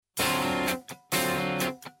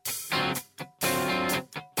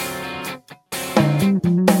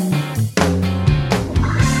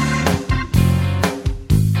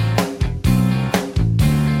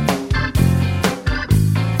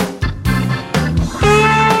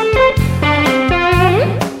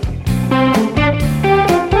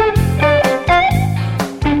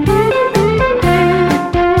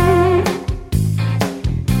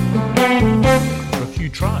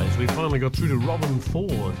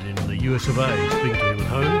in the US of A, speaking to him at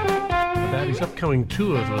home about his upcoming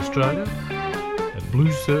tour to Australia at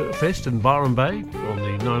Blues Fest in Byron Bay on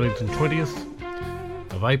the 19th and 20th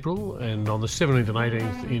of April and on the 17th and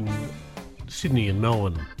 18th in Sydney and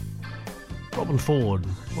Melbourne. Robin Ford,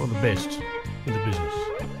 one of the best in the business.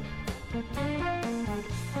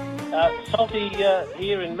 Salty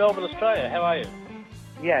here in Melbourne, Australia. How are you?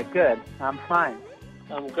 Yeah, good. I'm fine.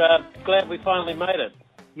 I'm glad we finally made it.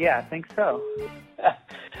 Yeah, I think so.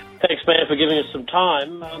 Thanks, man, for giving us some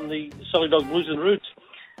time on the Salty Dog Blues and Roots.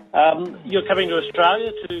 You're coming to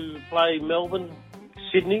Australia to play Melbourne,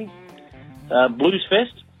 Sydney, Blues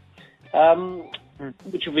Fest,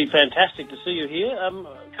 which will be fantastic to see you here.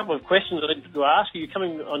 A couple of questions I need to ask. Are you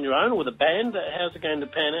coming on your own or with a band? How's it going to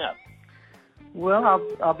pan out? Well,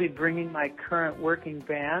 I'll be bringing my current working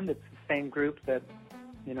band. It's the same group that,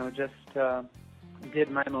 just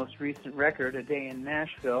did my most recent record, A Day in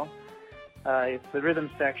Nashville. It's the rhythm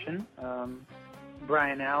section.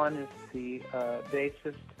 Brian Allen is the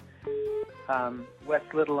bassist, Wes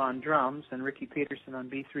Little on drums, and Ricky Peterson on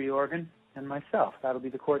B3 organ, and myself. That'll be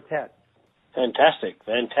the quartet. Fantastic.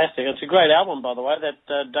 It's a great album, by the way,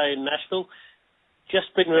 that Day in Nashville.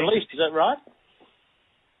 Just been released, is that right?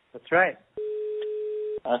 That's right.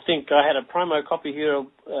 I think I had a promo copy here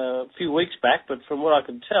a few weeks back, but from what I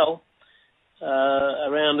could tell,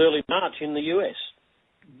 around early March in the US.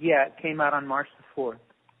 Yeah, it came out on March the 4th.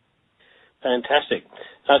 Fantastic.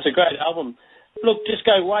 It's a great album. Look, just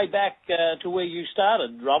go way back to where you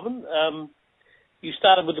started, Robin. You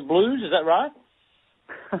started with the blues, is that right?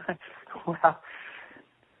 Well,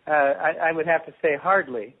 I would have to say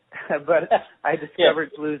hardly, but I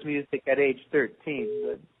discovered blues music at age 13.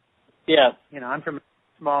 But, yeah. I'm from a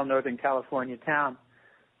small Northern California town.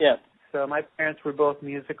 Yeah. So my parents were both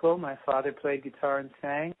musical. My father played guitar and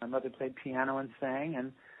sang. My mother played piano and sang,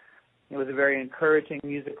 and it was a very encouraging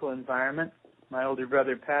musical environment. My older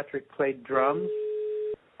brother Patrick played drums.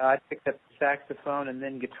 I picked up saxophone and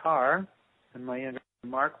then guitar, and my younger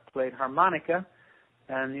brother Mark played harmonica.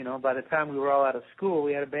 And, by the time we were all out of school,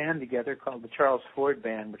 we had a band together called the Charles Ford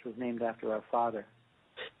Band, which was named after our father.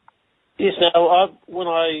 Yes, now, when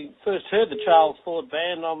I first heard the Charles Ford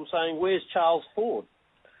Band, I'm saying, where's Charles Ford?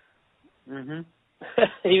 Mm-hmm.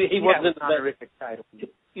 he wasn't in the band. Honorific title.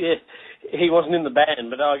 Yeah, he wasn't in the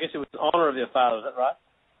band, but I guess it was in honour of your father, is that right?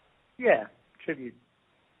 Yeah, tribute.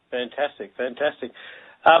 Fantastic.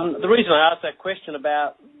 The reason I asked that question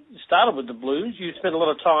about, you started with the blues, you spent a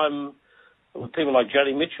lot of time with people like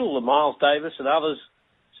Joni Mitchell, Miles Davis and others,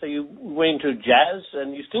 so you went into jazz,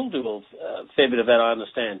 and you still do a fair bit of that, I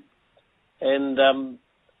understand. And I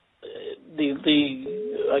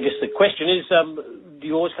guess the question is, do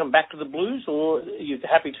you always come back to the blues, or are you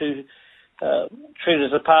happy to treat it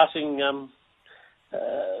as a passing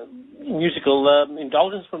musical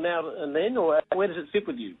indulgence from now and then, or where does it fit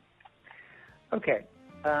with you? Okay.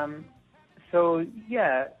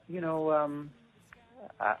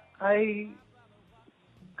 I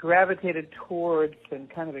gravitated towards and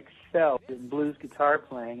kind of excelled in blues guitar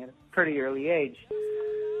playing at a pretty early age.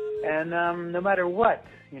 And no matter what,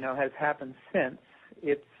 has happened since,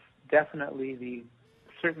 it's definitely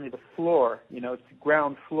certainly the floor, it's the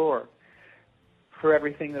ground floor for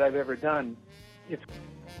everything that I've ever done. It's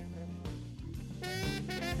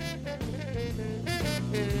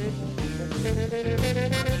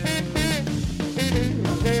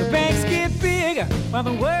The banks get bigger while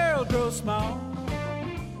the world grows small.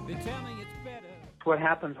 They tell me it's better. what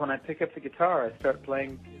happens when I pick up the guitar. I start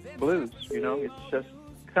playing blues, It's just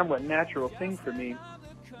a somewhat natural thing for me.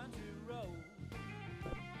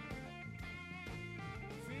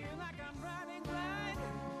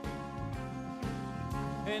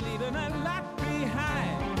 And leaving a lot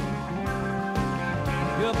behind.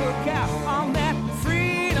 You'll look out on that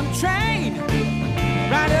freedom train,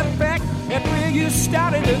 right up back at where you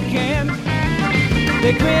started again.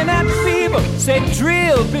 They grin at people, say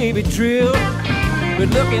drill, baby, drill. But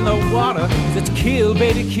look in the water, it's kill,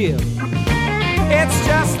 baby, kill. It's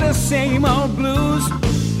just the same old blues,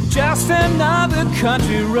 just another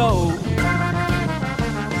country road.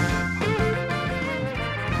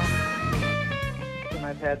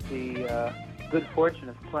 I've had the good fortune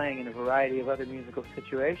of playing in a variety of other musical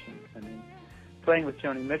situations. I mean, playing with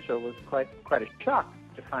Joni Mitchell was quite a shock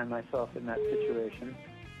to find myself in that situation,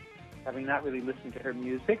 having not really listened to her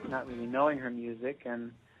music, not really knowing her music,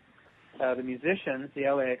 and the musicians, the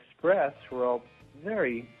LA Express, were all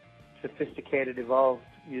very sophisticated, evolved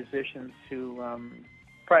musicians who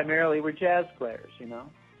primarily were jazz players, Yeah.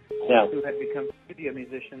 who had become studio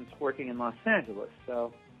musicians working in Los Angeles.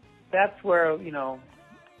 So that's where,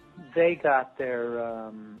 they got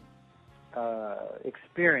their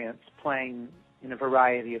experience playing in a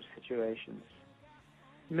variety of situations.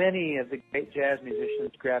 Many of the great jazz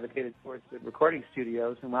musicians gravitated towards the recording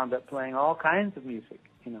studios and wound up playing all kinds of music,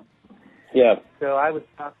 Yeah. So I was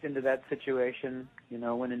talked into that situation,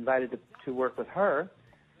 when invited to work with her,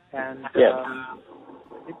 and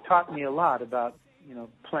it taught me a lot about,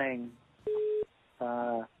 playing,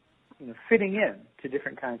 fitting in to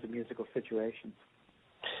different kinds of musical situations.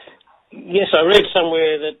 Yes, I read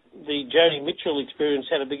somewhere that the Joni Mitchell experience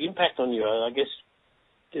had a big impact on you. I guess,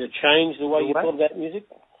 did it change the way you thought about music?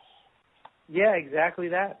 Yeah, exactly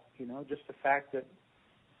that. Just the fact that,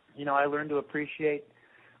 I learned to appreciate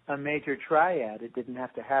a major triad. It didn't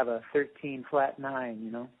have to have a 13 flat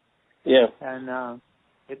 9, Yeah. And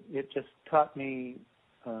it just taught me,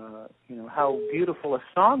 how beautiful a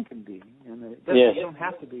song can be, and that you don't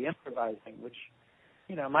have to be improvising, which,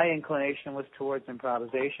 my inclination was towards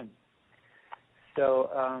improvisation. So,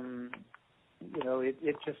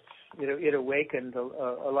 it awakened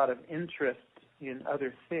a lot of interest in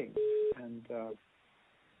other things, and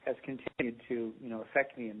has continued to,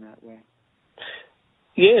 affect me in that way.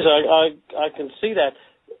 Yes, I can see that.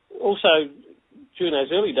 Also, during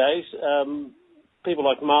those early days, people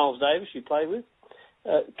like Miles Davis you played with,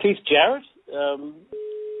 Keith Jarrett,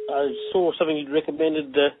 I saw something you'd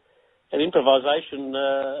recommended, an improvisation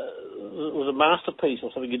was a masterpiece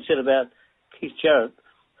or something you'd said about Keith Jarrett.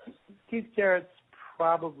 Keith Jarrett's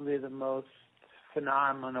probably the most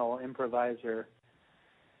phenomenal improviser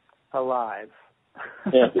alive.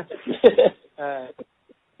 Yeah.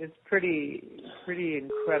 It's pretty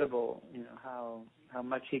incredible, how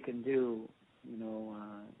much he can do,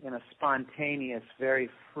 in a spontaneous, very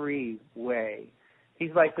free way.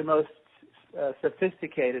 He's like the most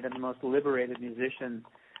sophisticated and the most liberated musician,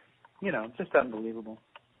 just unbelievable.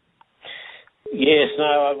 Yes,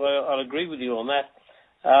 no, I'll agree with you on that.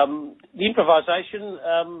 The improvisation,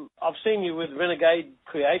 I've seen you with Renegade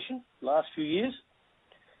Creation last few years,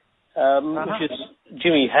 which is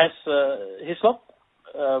Jimmy Hislop,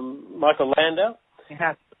 Michael Landau.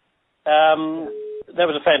 Yeah. That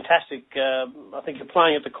was a fantastic, I think you're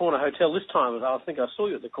playing at the Corner Hotel this time. I think I saw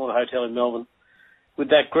you at the Corner Hotel in Melbourne with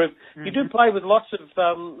that group. Mm-hmm. You do play with lots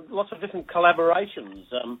of different collaborations.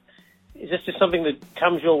 Is this just something that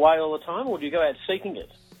comes your way all the time, or do you go out seeking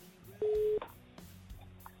it?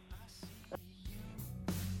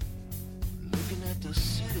 Looking at the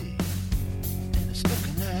city, and it's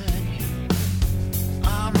looking at you.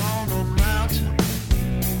 I'm on a mountain,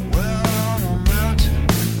 we're on a mountain,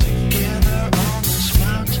 together on this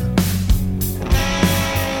mountain.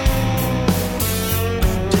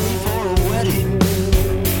 Day for a wedding,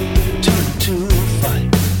 turn to a fight.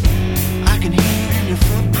 I can hear your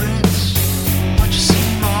footprints, but you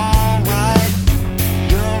seem alright.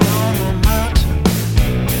 You're on a mountain,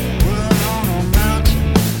 we're on a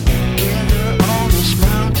mountain, together on this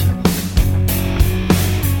mountain.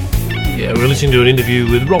 Yeah, we're listening to an interview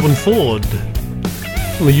with Robben Ford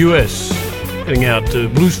from the US, heading out to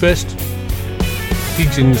Blues Fest,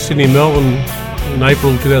 gigs in Sydney and Melbourne in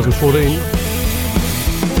April 2014.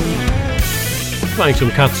 Playing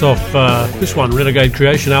some cuts off this one, Renegade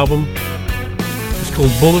Creation album. It's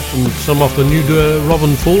called Bullet, and some off the new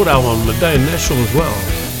Robben Ford album, A Day in Nashville as well.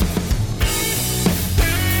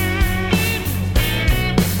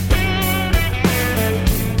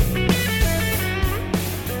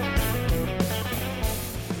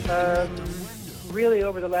 Really,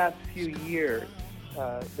 over the last few years,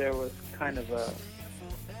 there was kind of a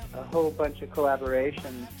whole bunch of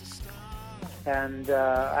collaborations, and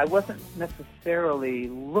I wasn't necessarily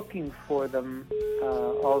looking for them,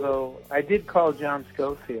 although I did call John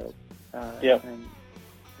Scofield and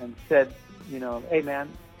said, hey man,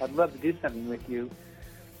 I'd love to do something with you.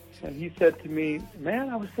 And he said to me, man,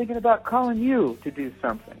 I was thinking about calling you to do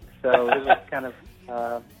something. So it was kind of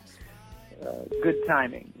good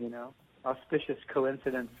timing, auspicious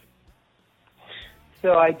coincidence.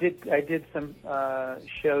 So I did some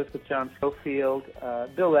shows with John Scofield,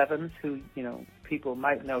 Bill Evans, who people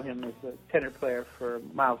might know him as the tenor player for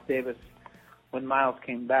Miles Davis when Miles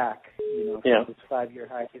came back, from his 5-year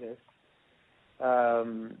hiatus.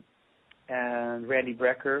 And Randy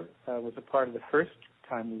Brecker was a part of the first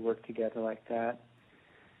time we worked together like that.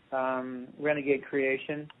 Renegade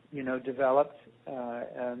Creation, developed,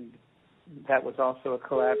 and that was also a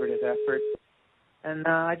collaborative effort. And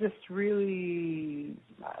I just really,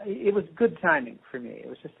 it was good timing for me. It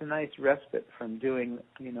was just a nice respite from doing,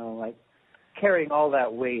 carrying all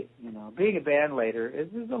that weight. Being a band leader is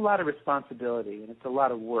a lot of responsibility, and it's a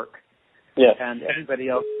lot of work. Yeah. And everybody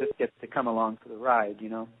else just gets to come along for the ride,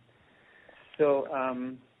 So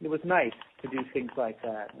it was nice to do things like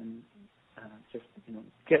that. And just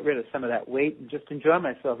get rid of some of that weight and just enjoy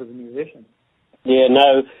myself as a musician. Yeah,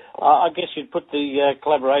 no, I guess you'd put the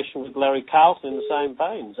collaboration with Larry Carlton in the same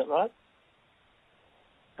vein. Is that right?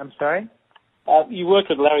 I'm sorry? You worked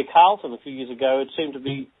with Larry Carlton a few years ago. It seemed to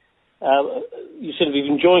be you seem to be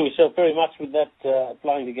enjoying yourself very much with that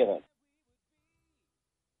playing together.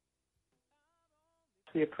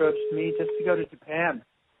 He approached me just to go to Japan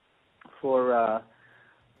for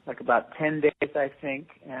like about 10 days, I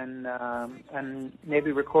think, and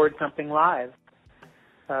maybe record something live,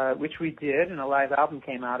 which we did, and a live album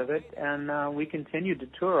came out of it, and we continued to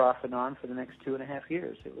tour off and on for the next 2.5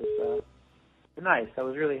 years. It was nice. I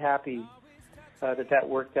was really happy that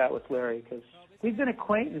worked out with Larry, because we've been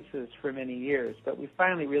acquaintances for many years, but we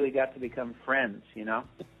finally really got to become friends, Yeah.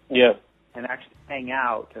 And actually hang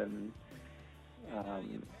out, and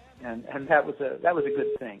that was a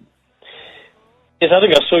good thing. Yes, I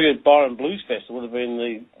think I saw you at Byron Blues Fest. It would have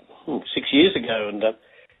been 6 years ago, and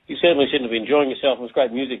you certainly seem to be enjoying yourself. It was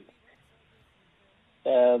great music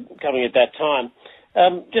coming at that time.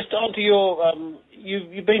 Just on to your,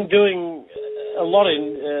 you've been doing a lot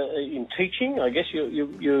in teaching. I guess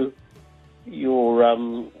you're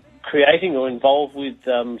creating or involved with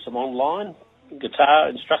some online guitar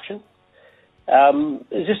instruction.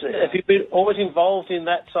 Have you been always involved in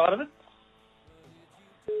that side of it?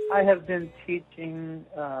 I have been teaching,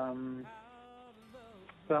 I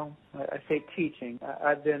say teaching.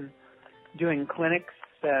 I've been doing clinics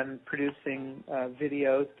and producing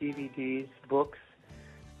videos, DVDs, books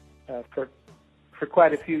for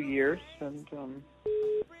quite a few years. And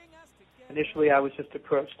initially I was just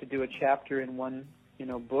approached to do a chapter in one,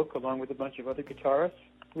 book along with a bunch of other guitarists,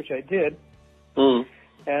 which I did. Mm.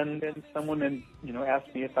 And then someone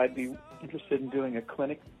asked me if I'd be interested in doing a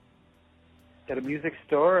clinic at a music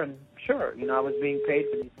store, and sure, I was being paid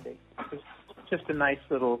for these things. It was just a nice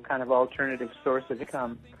little kind of alternative source of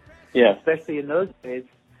income, yeah, especially in those days.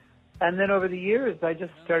 And then over the years, I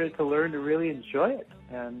just started to learn to really enjoy it,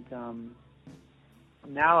 and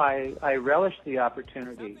now I relish the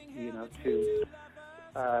opportunity, to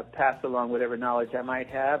pass along whatever knowledge I might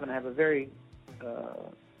have, and I have a very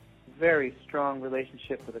strong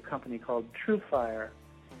relationship with a company called TrueFire,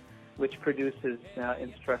 which produces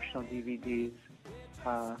instructional DVDs,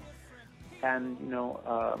 and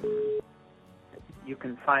you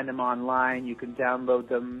can find them online. You can download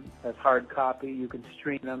them as hard copy. You can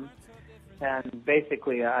stream them, and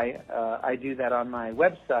basically, I do that on my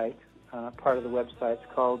website. Part of the website's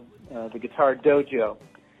called the Guitar Dojo.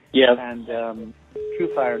 Yeah. And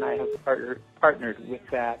TrueFire and I have partnered with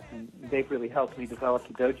that, and they've really helped me develop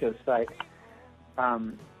the Dojo site.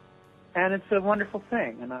 And it's a wonderful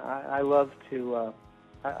thing, and I love to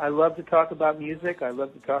talk about music. I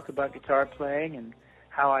love to talk about guitar playing and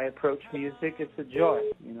how I approach music. It's a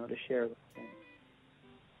joy, to share with them.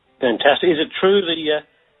 Fantastic. Is it true the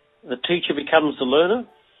teacher becomes the learner?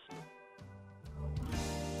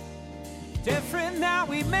 Different now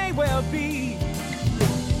we may well be,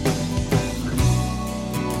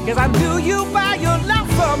 'cause I knew you by your love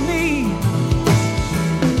for me.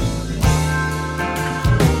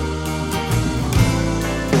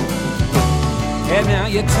 And now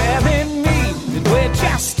you're telling me that we're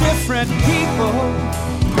just different people.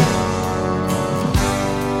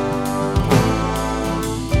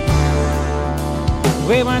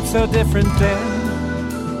 We weren't so different then.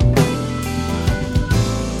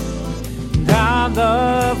 And our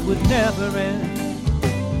love would never end.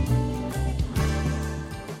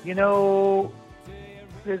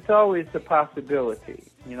 There's always the possibility.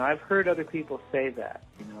 I've heard other people say that,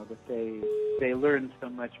 that they learn so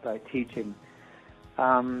much by teaching.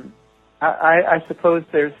 I suppose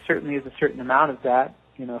there certainly is a certain amount of that.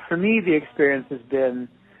 For me, the experience has been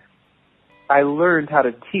I learned how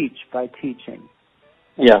to teach by teaching.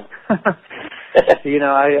 Yeah. I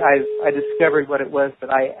discovered what it was that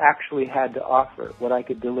I actually had to offer, what I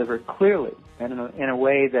could deliver clearly and in a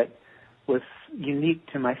way that was unique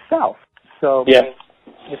to myself. So if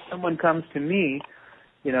someone comes to me,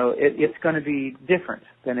 it's going to be different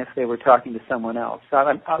than if they were talking to someone else. So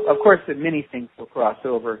of course, many things will cross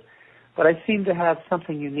over, but I seem to have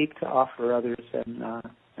something unique to offer others, and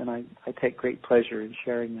I take great pleasure in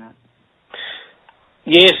sharing that.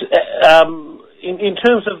 Yes. In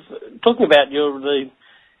terms of talking about the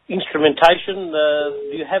instrumentation,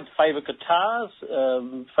 do you have favourite guitars,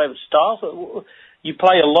 favourite styles? You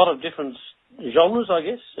play a lot of different genres, I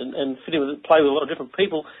guess, and play with a lot of different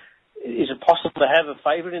people. Is it possible to have a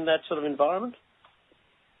favourite in that sort of environment?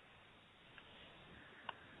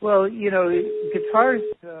 Well, guitars,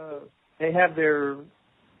 they have their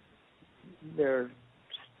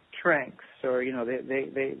strengths, or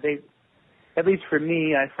they at least for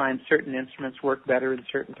me, I find certain instruments work better in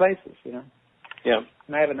certain places, you know. Yeah.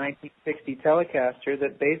 And I have a 1960 Telecaster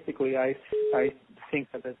that basically I think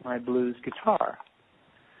of as my blues guitar.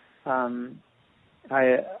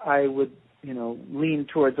 I would, you know, lean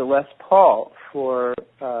towards a Les Paul for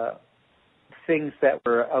things that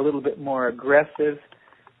were a little bit more aggressive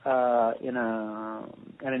in an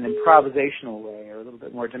improvisational way, or a little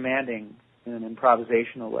bit more demanding in an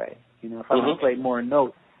improvisational way. You know, if I want to play more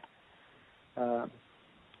notes.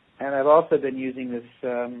 And I've also been using this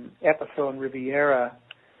Epiphone Riviera,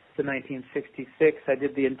 the 1966. I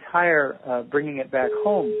did the entire Bringing It Back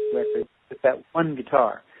Home record with that one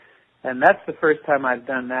guitar. And that's the first time I've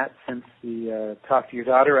done that since the Talk to Your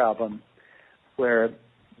Daughter album, where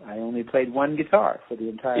I only played one guitar for the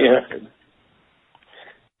entire record.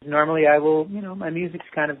 Normally I will, you know, my music's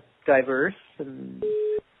kind of diverse, and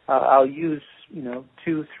I'll use, you know,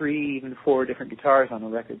 2, 3, even 4 different guitars on a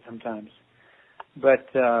record sometimes. But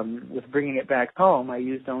with Bringing It Back Home, I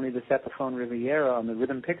used only the Epiphone Riviera on the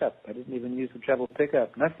rhythm pickup. I didn't even use the treble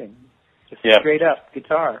pickup, nothing. Just straight up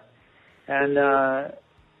guitar. And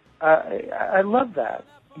I love that.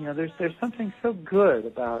 You know, there's something so good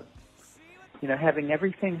about, you know, having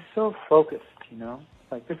everything so focused, you know.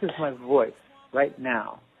 Like, this is my voice right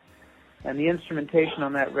now. And the instrumentation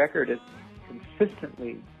on that record is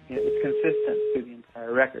consistently, you know, it's consistent through the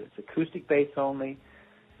entire record. It's acoustic bass only,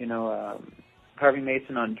 you know, Harvey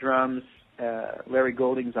Mason on drums, Larry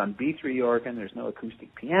Goldings on B3 organ. There's no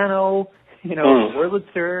acoustic piano, you know,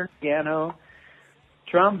 Wurlitzer piano,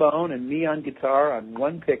 trombone, and me on guitar on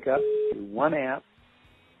one pickup, one amp.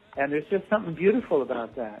 And there's just something beautiful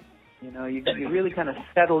about that. You know, you really kind of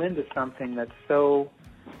settle into something that's so,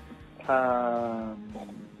 you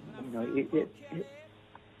know,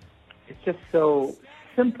 it's just so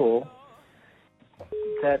simple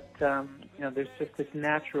that, you know, there's just this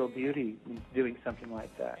natural beauty in doing something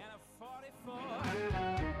like that.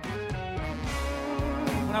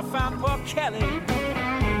 When I found poor Kelly,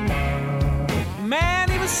 man,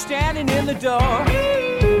 he was standing in the door.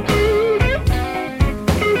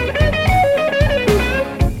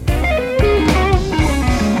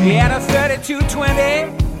 He had a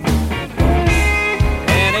 32-20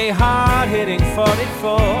 and a hard-hitting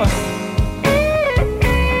 44.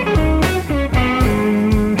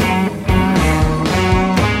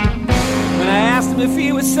 If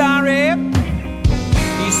he was sorry,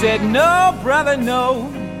 he said, no, brother,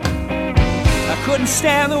 no. I couldn't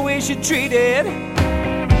stand the way she treated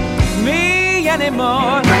me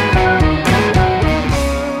anymore.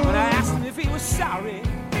 When I asked him if he was sorry,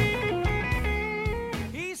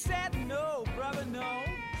 he said, no, brother, no.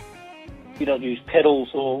 You don't use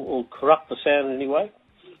pedals or corrupt the sound in any way?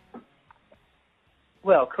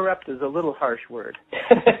 Well, corrupt is a little harsh word.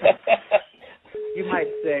 You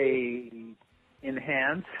might say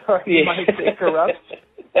enhance, or you might say corrupt.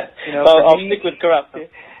 You know, I'll stick with corrupt.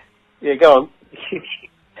 Yeah, go on.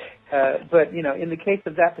 But, you know, in the case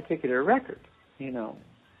of that particular record, you know,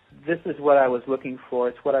 this is what I was looking for.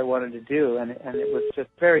 It's what I wanted to do, and it was just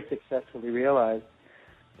very successfully realized.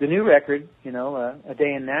 The new record, you know, A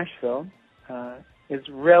Day in Nashville, is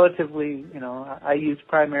relatively, you know, I use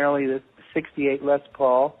primarily the 68 Les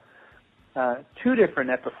Paul, 2 different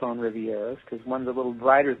Epiphone Rivieras, because one's a little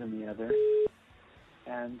brighter than the other.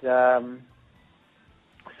 And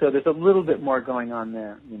so there's a little bit more going on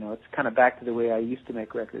there. You know, it's kind of back to the way I used to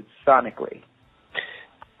make records, sonically.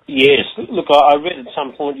 Yes. Look, I read at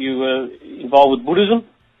some point you were involved with Buddhism.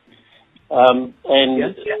 And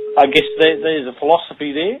yes. I guess there's a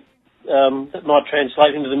philosophy there that might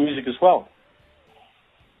translate into the music as well.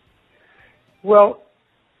 Well,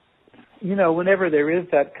 you know, whenever there is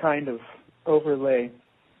that kind of overlay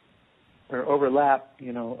or overlap,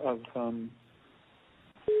 you know, of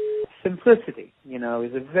simplicity, you know,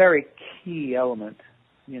 is a very key element,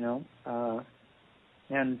 you know,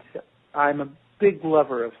 and I'm a big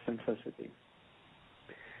lover of simplicity.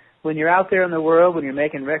 When you're out there in the world, when you're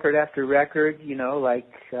making record after record, you know, like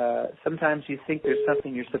sometimes you think there's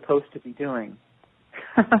something you're supposed to be doing.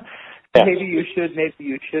 Maybe you should, maybe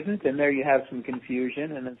you shouldn't, and there you have some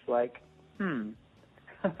confusion, and it's like,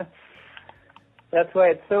 That's why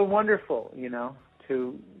it's so wonderful, you know,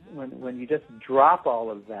 to when you just drop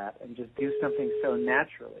all of that and just do something so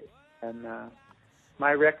naturally. And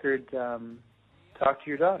my record, Talk to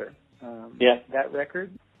Your Daughter, that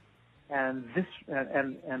record, and this,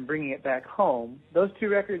 and Bringing It Back Home. Those 2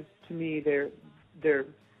 records, to me, they're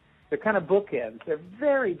kind of bookends. They're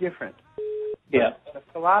very different. Yeah. The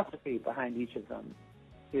philosophy behind each of them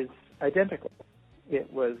is identical.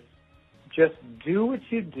 It was just do what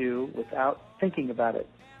you do without thinking about it.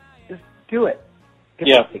 Just do it.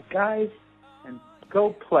 Guys,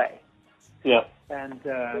 go play. Yeah. And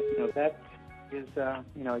that is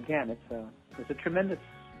again, it's a tremendous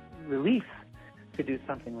relief to do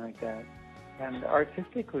something like that. And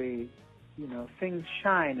artistically, things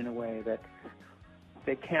shine in a way that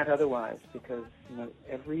they can't otherwise, because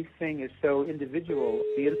everything is so individual.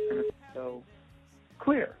 The instrument is so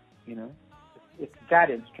clear. It's that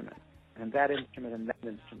instrument and that instrument and that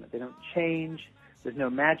instrument. They don't change. There's no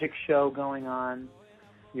magic show going on.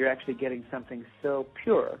 You're actually getting something so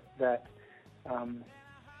pure that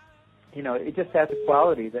it just has a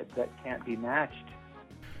quality that can't be matched.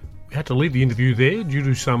 We had to leave the interview there due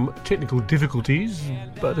to some technical difficulties,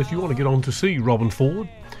 but if you want to get on to see Robben Ford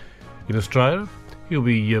in Australia, he'll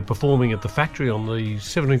be performing at the Factory on the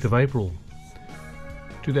 17th of April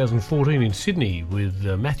 2014 in Sydney with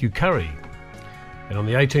Matthew Curry, and on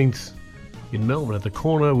the 18th in Melbourne at the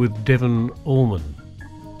Corner with Devon Allman,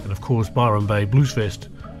 and of course Byron Bay Blues Fest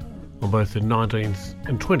on both the 19th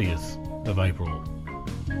and 20th of April.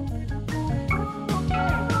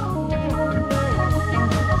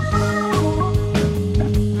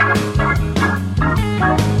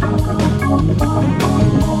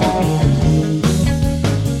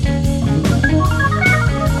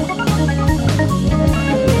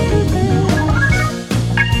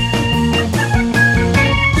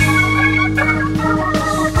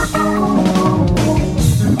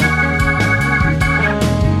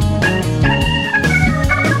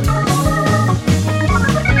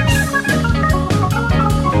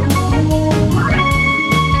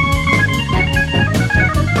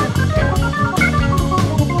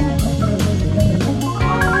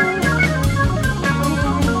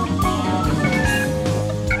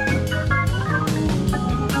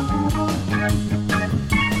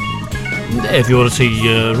 If you want to see,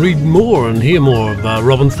 read more and hear more of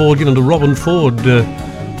Robben Ford, get into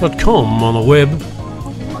robbenford.com on the web.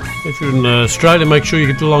 If you're in Australia, make sure you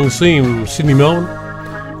get along to see him, Sydney, Melbourne,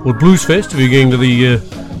 or Blues Fest if you're going to the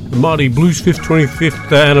Mighty Blues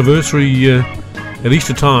 25th anniversary at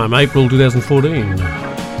Easter time, April 2014.